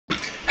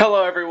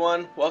Hello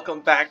everyone,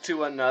 welcome back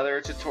to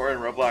another tutorial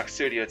in Roblox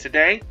Studio.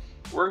 Today,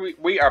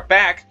 we are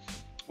back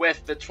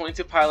with the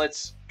 22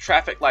 Pilots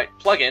traffic light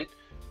plugin,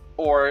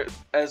 or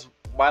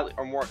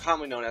more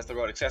commonly known as the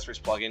Road Accessories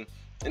plugin.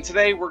 And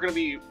today we're going to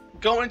be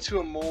going into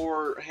a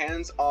more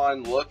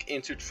hands-on look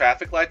into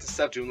traffic lights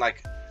instead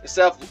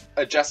of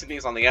adjusting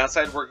things on the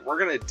outside. We're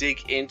going to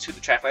dig into the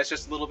traffic lights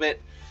just a little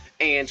bit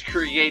and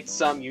create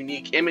some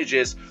unique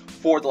images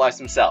for the lights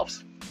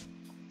themselves.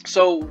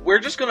 So we're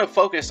just going to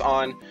focus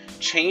on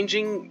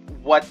changing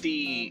what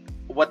the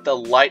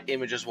light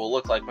images will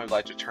look like when the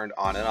lights are turned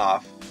on and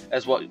off,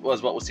 as what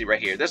we'll see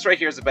right here. This right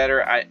here is a better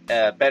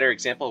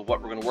example of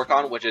what we're going to work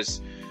on, which this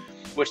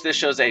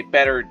shows a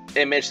better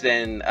image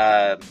than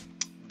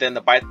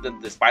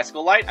this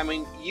bicycle light. I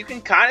mean, you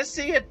can kind of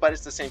see it, but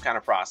it's the same kind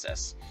of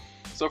process.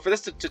 So for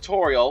this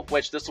tutorial,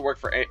 which this will work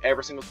for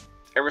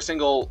every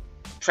single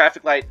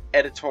traffic light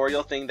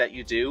editorial thing that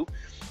you do.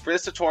 For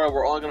this tutorial,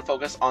 we're only going to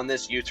focus on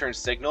this U-turn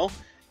signal,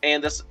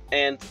 and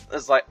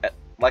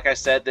like I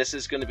said, this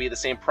is going to be the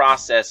same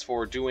process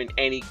for doing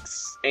any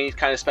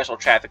kind of special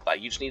traffic light.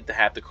 You just need to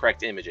have the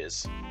correct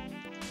images.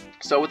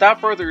 So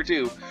without further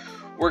ado,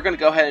 we're going to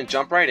go ahead and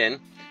jump right in.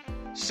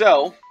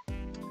 So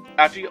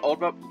after you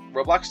open up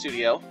Roblox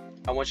Studio,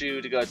 I want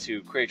you to go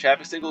to Create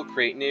Traffic Signal,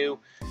 Create New,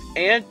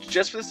 and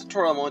just for this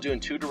tutorial, I'm only doing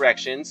 2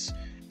 directions.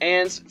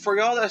 And for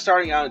y'all that are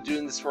starting out and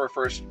doing this for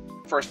first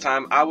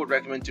time, I would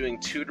recommend doing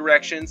 2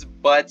 directions,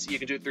 but you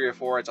can do 3 or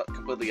 4. It's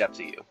completely up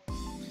to you.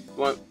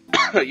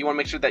 You want to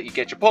make sure that you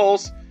get your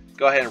poles.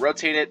 Go ahead and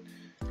rotate it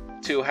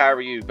to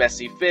however you best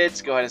see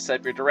fit. Go ahead and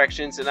set up your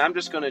directions, and I'm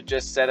just going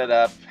to set it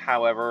up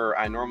however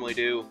I normally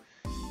do,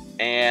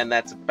 and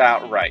that's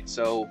about right.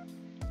 So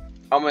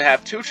I'm going to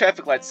have 2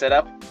 traffic lights set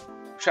up.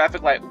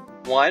 Traffic light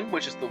 1,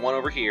 which is the one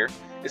over here,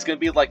 is going to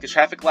be like the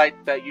traffic light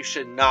that you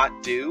should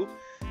not do.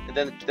 And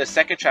then the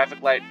second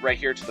traffic light right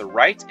here to the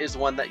right is the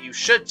one that you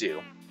should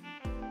do.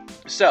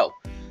 So,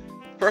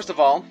 first of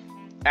all,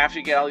 after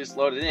you get all these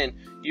loaded in,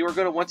 you are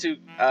going to want to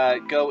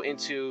go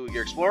into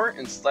your Explorer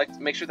and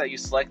make sure that you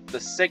select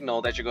the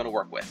signal that you're going to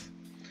work with.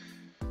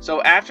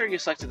 So after you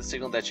selected the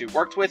signal that you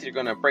worked with, you're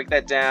going to break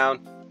that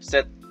down,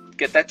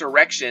 get that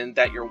direction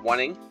that you're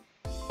wanting,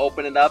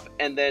 open it up,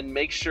 and then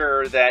make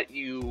sure that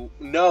you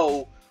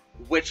know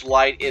which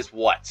light is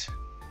what.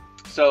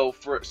 So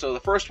the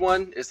first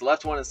one is the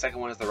left one, and the second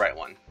one is the right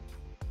one.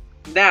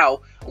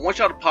 Now, I want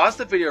y'all to pause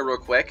the video real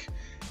quick,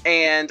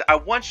 and I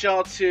want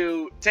y'all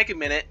to take a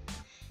minute,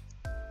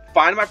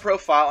 find my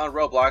profile on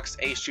Roblox,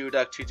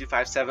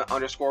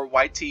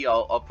 HJuduck2257_YT.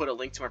 I'll put a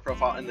link to my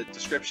profile in the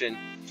description.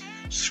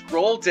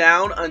 Scroll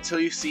down until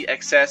you see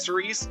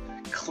accessories,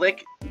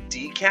 click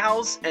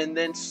decals, and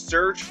then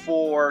search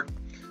for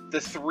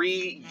the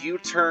 3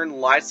 U-turn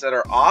lights that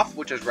are off,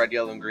 which is red,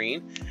 yellow, and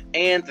green,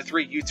 and the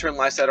 3 U-turn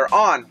lights that are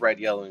on, red,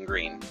 yellow, and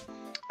green.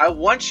 I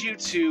want you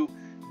to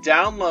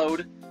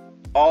download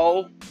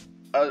all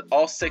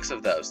 6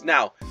 of those.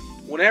 Now,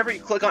 whenever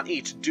you click on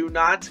each, do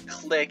not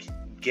click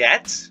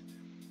Get.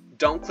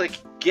 Don't click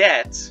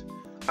Get.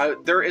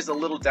 There is a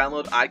little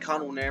download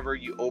icon whenever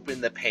you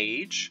open the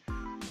page.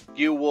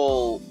 You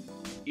will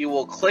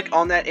click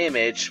on that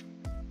image.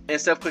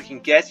 Instead of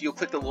clicking Get, you'll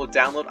click the little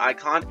download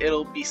icon.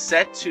 It'll be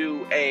set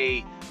to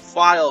a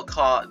file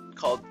called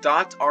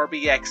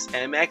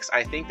 .rbxmx.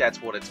 I think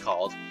that's what it's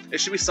called. It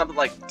should be something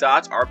like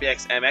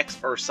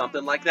 .rbxmx or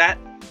something like that.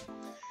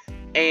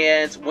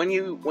 And when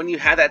you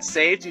have that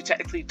saved, you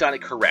technically done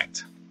it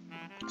correct.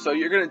 So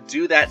you're going to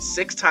do that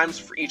 6 times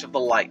for each of the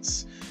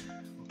lights.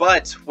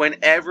 But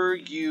whenever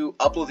you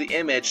upload the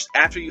image,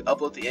 after you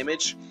upload the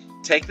image,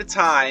 take the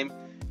time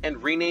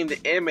and rename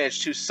the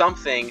image to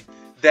something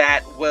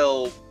that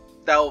will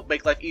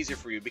make life easier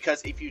for you.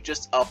 Because if you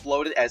just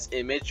upload it as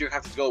image, you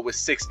have to go with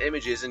 6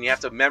 images, and you have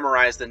to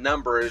memorize the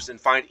numbers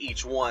and find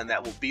each one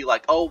that will be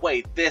like, oh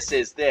wait, this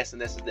is this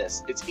and this is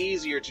this. It's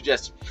easier to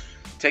just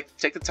take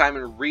the time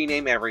and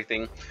rename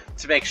everything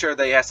to make sure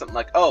that you have something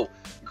like, oh,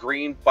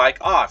 green bike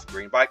off,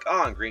 green bike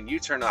on, green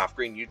U-turn off,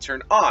 green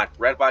U-turn on,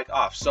 red bike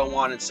off, so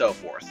on and so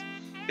forth.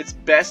 It's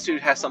best to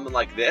have something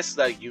like this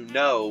so that you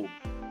know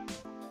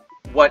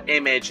what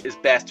image is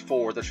best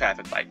for the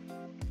traffic light.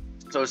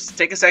 So just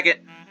take a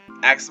second,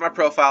 access my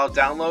profile,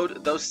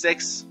 download those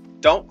 6.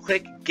 Don't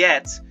click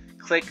Get,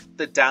 click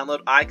the download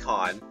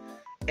icon,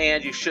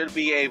 and you should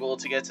be able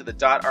to get to the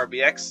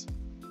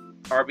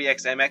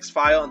 .rbxmx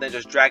file, and then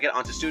just drag it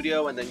onto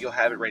Studio, and then you'll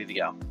have it ready to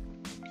go.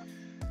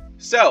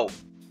 So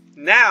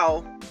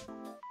now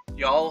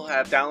y'all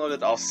have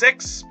downloaded all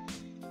 6,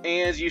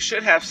 and you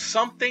should have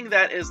something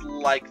that is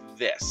like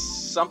this,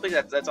 something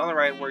that's on the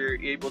right where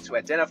you're able to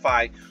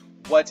identify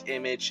what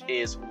image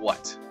is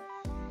what.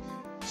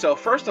 So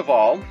first of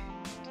all,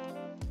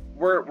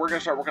 we're going to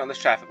start working on this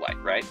traffic light,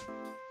 right?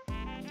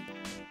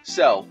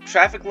 So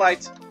traffic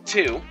light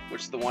 2,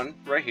 which is the one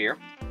right here.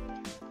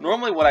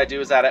 Normally what I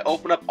do is that I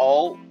open up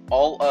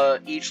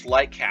each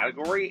light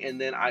category,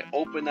 and then I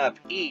open up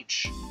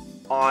each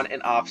on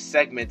and off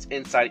segments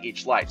inside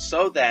each light,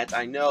 so that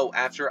I know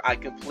after I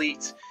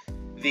complete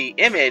the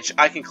image,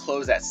 I can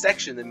close that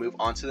section and move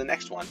on to the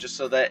next one, just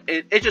so that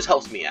it just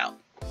helps me out.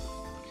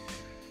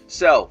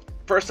 So,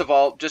 first of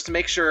all, just to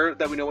make sure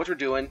that we know what we're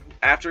doing,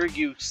 after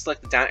you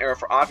select the down arrow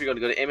for off, you're going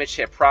to go to Image,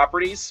 hit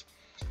Properties,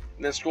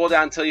 and then scroll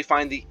down until you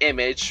find the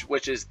image,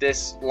 which is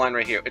this line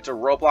right here. It's a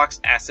Roblox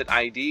Asset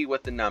ID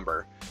with the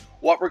number.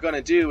 What we're going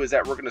to do is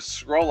that we're going to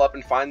scroll up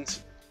and find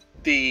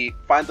the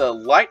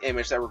light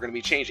image that we're going to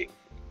be changing.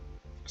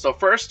 So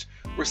first,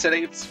 we're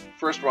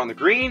on the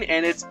green,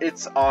 and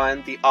it's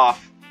on the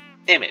off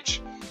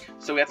image.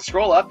 So we have to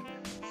scroll up,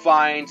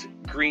 find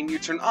green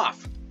U-turn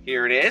off.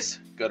 Here it is.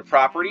 Go to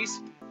Properties,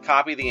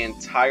 copy the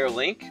entire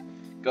link,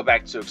 go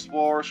back to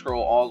Explorer,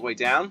 scroll all the way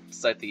down,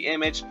 select the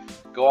image,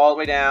 go all the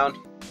way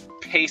down,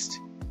 paste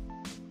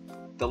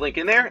the link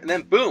in there, and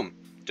then boom,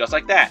 just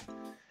like that.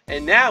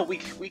 And now we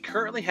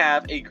currently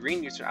have a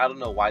green U-turn. I don't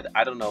know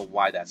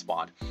why that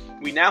spawned.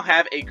 We now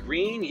have a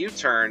green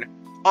U-turn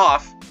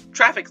off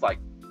traffic light.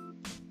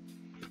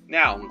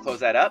 Now I'm gonna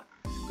close that up.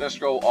 I'm gonna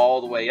scroll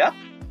all the way up.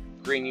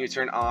 Green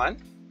U-turn on.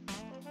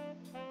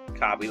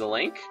 Copy the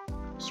link.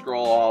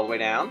 Scroll all the way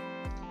down.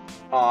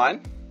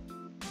 On.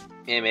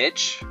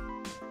 Image.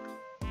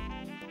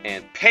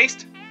 And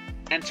paste.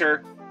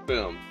 Enter.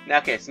 Boom. Now,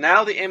 okay, so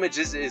now the image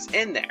is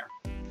in there.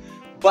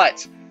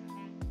 But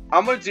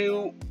I'm gonna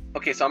do.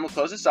 Okay, so I'm gonna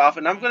close this off,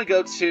 and I'm gonna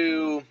go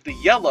to the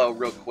yellow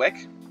real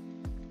quick.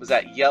 Was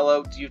that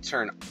yellow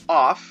U-turn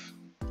off?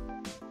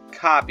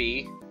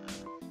 Copy.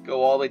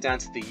 Go all the way down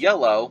to the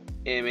yellow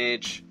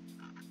image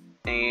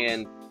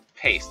and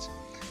paste.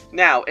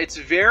 Now, it's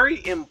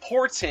very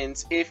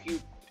important if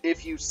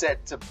you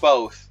set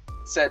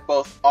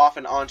both off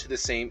and onto the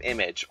same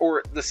image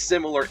or the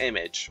similar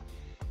image,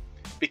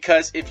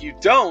 because if you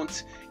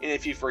don't and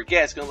if you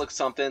forget, it's gonna look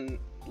something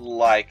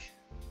like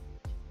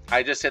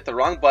I just hit the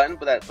wrong button,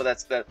 but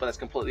that's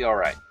completely all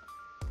right.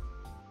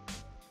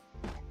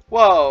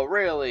 Whoa,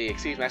 really?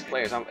 Excuse me,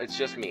 players. It's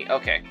just me.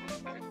 Okay.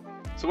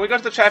 So when we go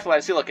to the traffic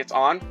light, see, look, it's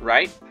on,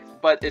 right?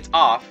 But it's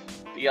off.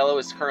 The yellow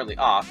is currently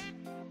off.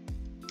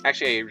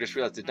 Actually, I just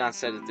realized I did not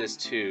set this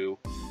to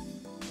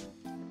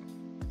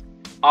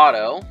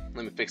auto.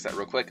 Let me fix that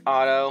real quick.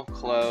 Auto,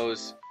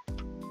 close,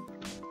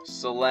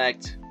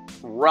 select,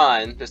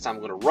 run. This time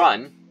I'm going to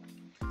run.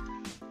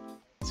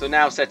 So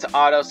now set to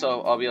auto,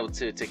 so I'll be able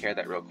to take care of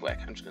that real quick.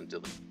 I'm just going to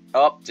delete.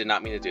 Oh, did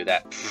not mean to do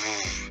that.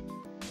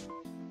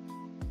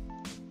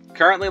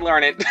 Currently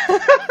learning.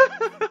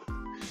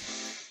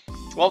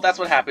 Well, that's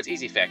what happens.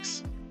 Easy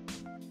fix.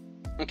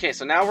 Okay,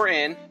 so now we're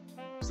in.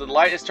 So the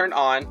light is turned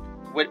on,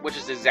 which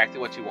is exactly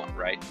what you want,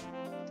 right?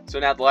 So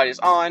now the light is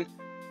on,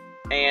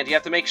 and you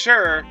have to make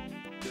sure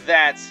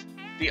that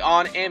the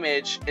on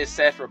image is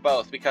set for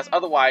both, because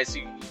otherwise,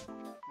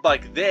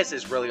 like, this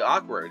is really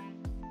awkward.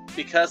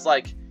 Because,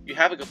 like, you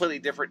have a completely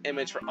different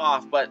image for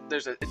off, but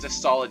it's a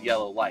solid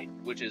yellow light,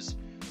 which is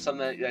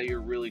something that you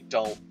really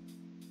don't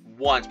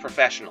want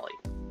professionally.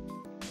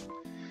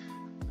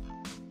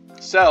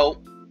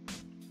 So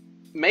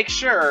make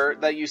sure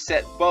that you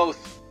set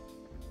both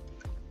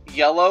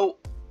yellow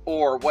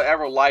or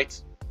whatever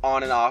lights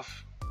on and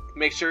off.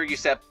 Make sure you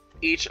set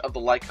each of the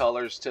light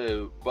colors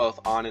to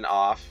both on and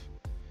off,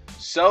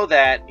 so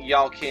that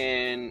y'all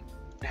can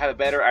have a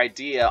better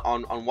idea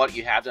on what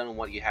you have done and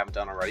what you haven't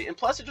done already. And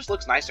plus, it just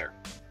looks nicer.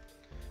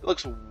 It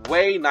looks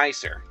way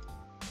nicer.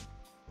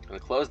 I'm going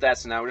to close that,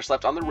 so now we're just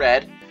left on the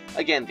red.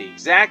 Again, the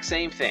exact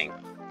same thing.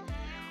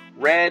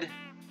 Red,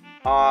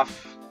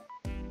 off.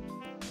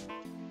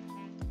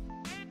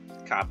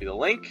 Copy the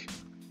link.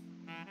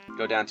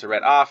 Go down to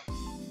red off.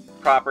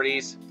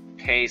 Properties.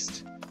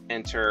 Paste.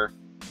 Enter.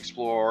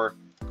 Explore.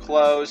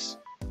 Close.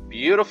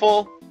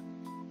 Beautiful.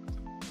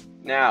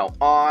 Now,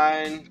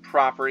 on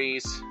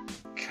properties.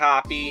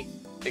 Copy.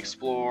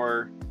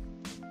 Explore.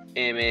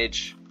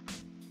 Image.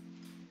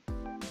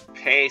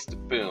 Paste.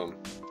 Boom.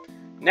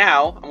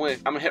 Now,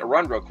 I'm gonna hit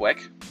run real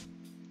quick.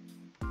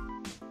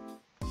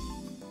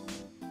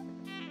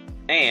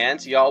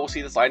 And y'all will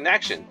see this light in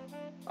action.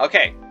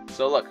 Okay,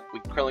 so look, we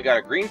currently got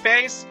a green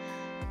phase.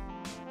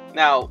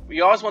 Now,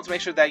 you always want to make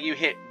sure that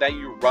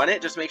you run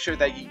it. Just make sure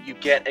that you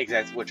get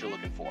exactly what you're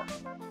looking for.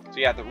 So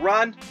you have to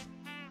run.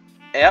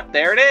 Yep,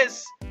 there it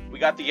is. We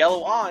got the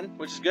yellow on,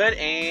 which is good,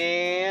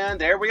 and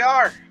there we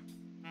are.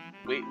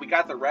 We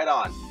got the red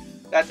on.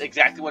 That's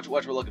exactly what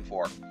we're looking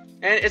for.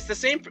 And it's the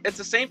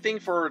same thing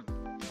for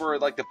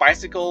like the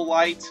bicycle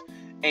light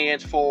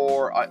and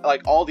for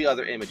like all the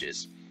other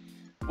images.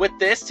 With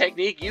this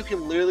technique, you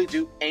can literally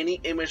do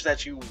any image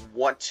that you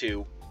want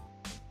to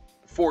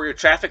for your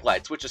traffic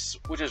lights, which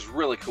is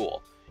really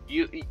cool.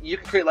 You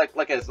can create like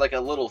a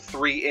little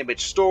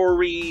 3-image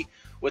story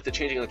with the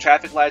changing of the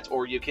traffic lights,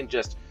 or you can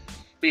just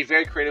be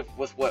very creative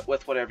with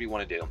whatever you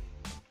want to do.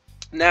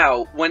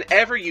 Now,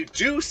 whenever you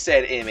do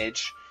said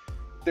image,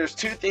 there's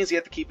two things you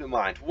have to keep in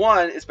mind.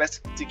 One, it's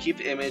best to keep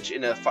the image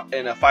in a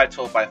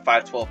 512 by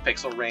 512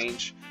 pixel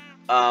range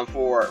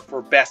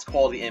for best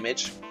quality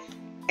image.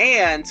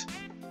 And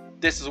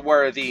this is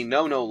where the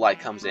no light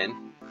comes in.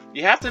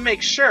 You have to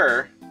make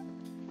sure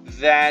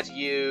that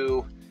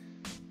you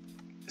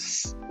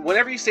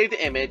whenever you save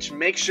the image,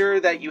 make sure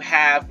that you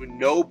have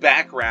no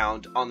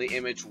background on the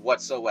image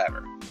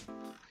whatsoever.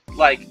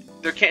 Like,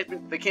 there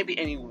can't be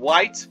any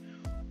white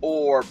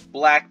or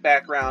black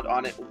background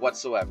on it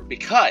whatsoever,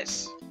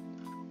 because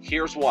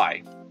here's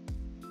why.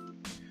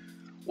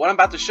 What I'm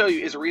about to show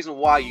you is a reason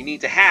why you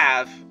need to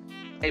have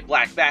a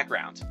black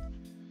background.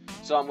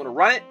 So I'm going to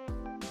run it.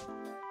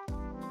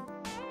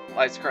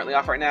 Light's currently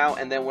off right now,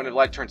 and then when the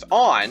light turns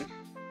on,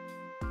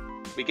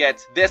 we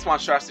get this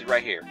monstrosity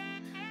right here.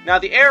 Now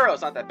the arrow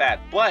is not that bad,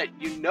 but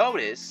you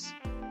notice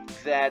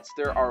that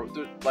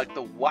like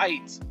the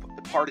white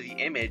part of the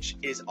image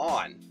is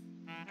on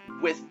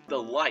with the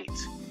light.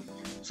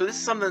 So this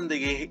is something that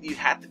you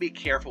have to be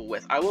careful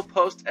with. I will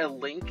post a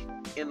link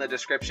in the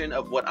description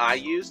of what I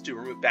use to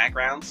remove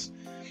backgrounds,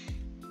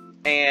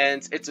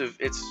 and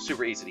it's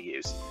super easy to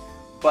use.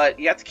 But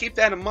you have to keep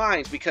that in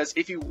mind, because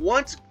if you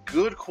want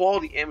good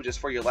quality images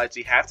for your lights,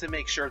 you have to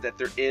make sure that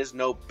there is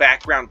no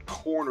background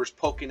corners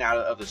poking out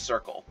of the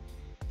circle.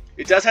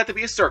 It does have to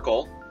be a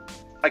circle,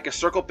 like a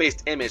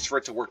circle-based image, for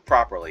it to work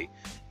properly.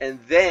 And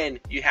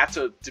then you have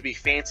to be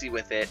fancy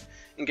with it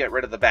and get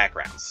rid of the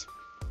backgrounds.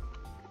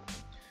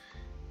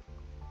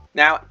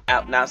 Now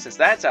since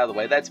that's out of the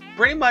way, that's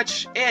pretty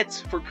much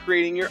it for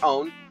creating your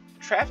own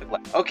traffic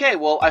light. Okay,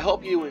 well, I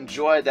hope you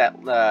enjoyed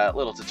that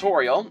little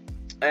tutorial.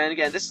 And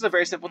again, this is a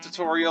very simple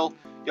tutorial.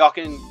 Y'all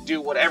can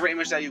do whatever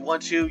image that you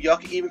want to. Y'all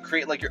can even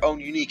create like your own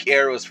unique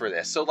arrows for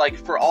this. So like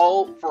for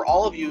all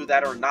of you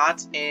that are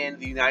not in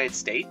the United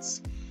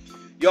States,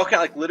 y'all can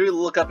like literally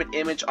look up an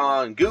image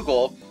on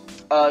Google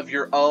of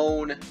your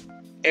own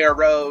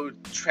arrow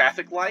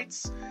traffic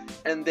lights,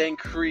 and then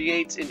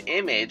create an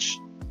image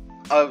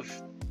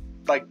of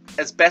like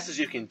as best as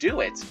you can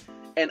do it,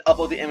 and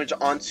upload the image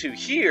onto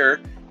here,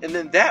 and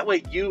then that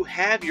way you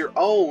have your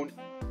own.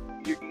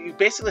 You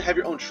basically have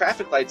your own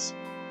traffic lights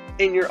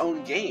in your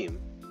own game,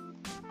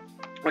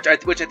 which I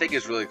think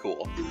is really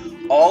cool.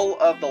 All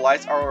of the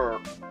lights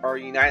are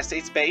United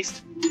States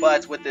based,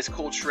 but with this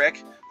cool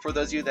trick, for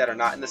those of you that are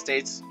not in the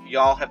States,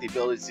 y'all have the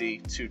ability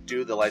to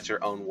do the lights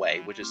your own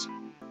way, which is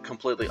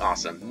completely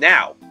awesome.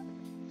 Now,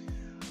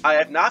 I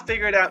have not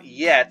figured out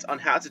yet on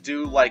how to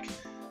do like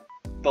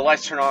the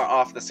lights turn on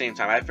off at the same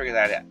time. I haven't figured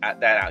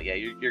that out yet.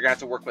 You're gonna have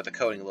to work with the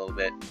coding a little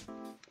bit,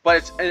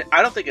 but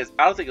I don't think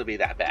it'll be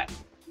that bad.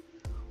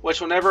 Which,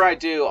 whenever I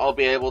do, I'll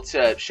be able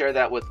to share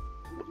that with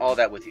all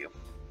that with you.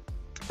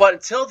 But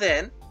until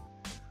then,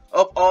 I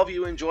hope all of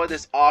you enjoy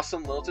this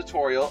awesome little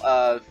tutorial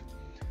of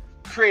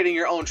creating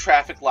your own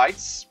traffic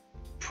lights,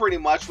 pretty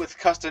much with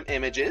custom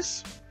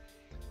images.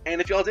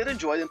 And if y'all did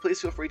enjoy, then please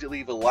feel free to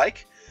leave a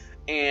like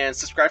and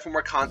subscribe for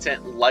more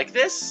content like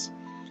this.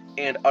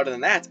 And other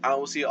than that, I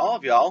will see all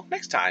of y'all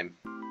next time.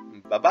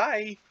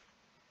 Bye-bye.